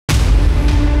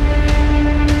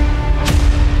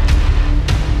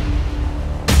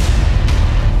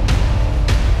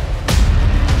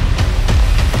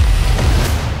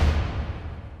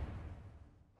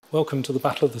welcome to the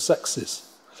Battle of the Sexes.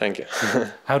 Thank you.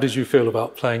 How did you feel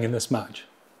about playing in this match?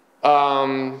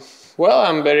 Well,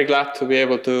 I'm very glad to be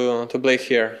able to play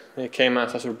here. It came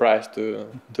as a surprise to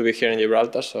be here in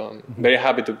Gibraltar, so I'm very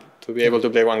happy to be able to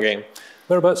play one game.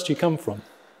 Whereabouts do you come from?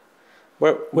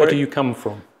 Where do you come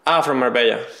from? From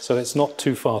Marbella. So it's not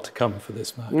too far to come for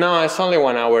this match? No, it's only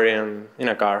 1 hour in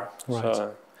a car, right.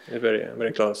 So it's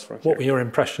very close from here. What were your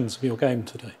impressions of your game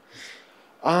today?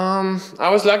 I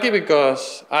was lucky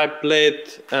because I played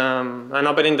an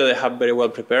opening that I have very well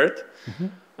prepared,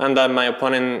 and that my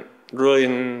opponent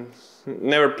really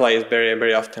never plays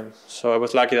very often. So I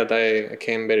was lucky that I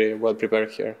came very well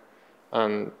prepared here,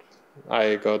 and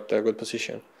I got a good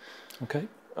position. Okay.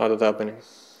 Out of the opening.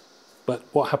 But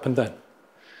what happened then?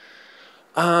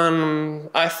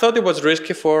 I thought it was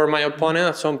risky for my opponent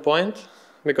at some point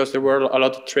because there were a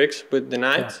lot of tricks with the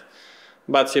knight. Yeah.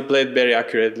 But she played very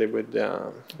accurately with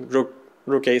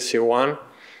rook AC1,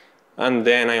 and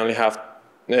then I only have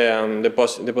the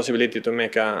possibility to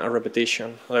make a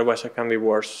repetition. Otherwise, it can be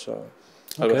worse. So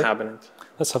that will happen.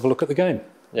 Let's have a look at the game.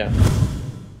 Yeah.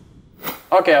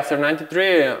 Okay, after 93,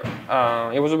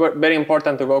 it was very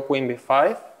important to go queen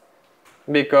b5,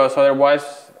 because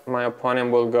otherwise my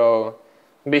opponent will go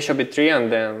bishop b3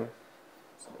 and then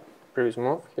previous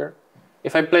move here.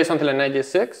 If I play something like knight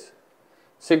g6,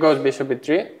 she goes bishop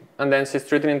b3, and then she's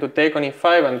threatening to take on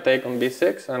e5 and take on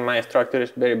b6, and my structure is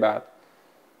very bad.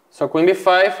 So queen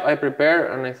b5 I prepare,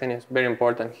 and I think it's very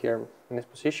important here in this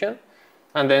position.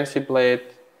 And then she played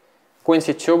queen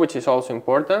c2, which is also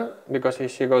important, because if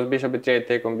she goes bishop b3, I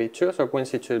take on b2, so queen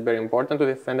c2 is very important to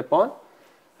defend the pawn.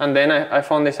 And then I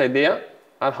found this idea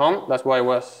at home, that's why I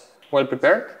was well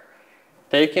prepared,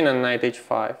 taking and knight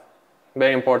h5.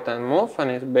 Very important move, and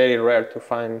it's very rare to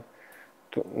find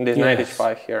this knight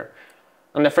h5 here.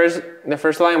 And the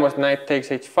first line was knight takes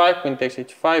h5, queen takes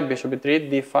h5, bishop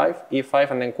b3, d5,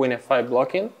 e5, and then queen f5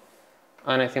 blocking.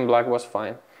 And I think black was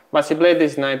fine. But she played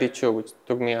this knight e2, which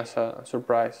took me as a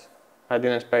surprise. I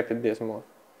didn't expect this move.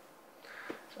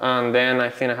 And then I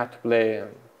think I had to play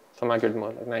some accurate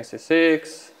move, like knight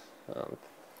c6.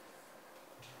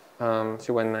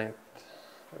 She went knight.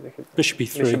 Bishop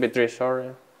b3. Bishop b3, sorry.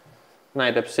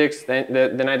 Knight f6.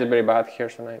 The knight is very bad here,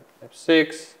 so knight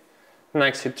f6,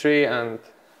 knight c3, and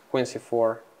queen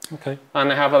c4. Okay.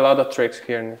 And I have a lot of tricks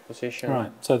here in this position.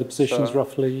 Right. So the position is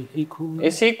roughly equal now?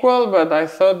 It's equal, but I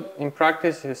thought in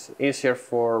practice it's easier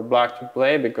for black to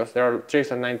play because there are tricks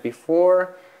like knight b4,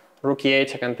 rook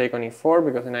e8 I can take on e4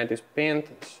 because the knight is pinned.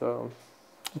 So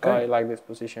I like this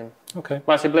position. Okay.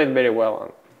 But she played very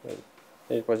well, and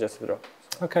it was just a draw.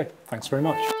 Okay. Thanks very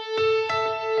much.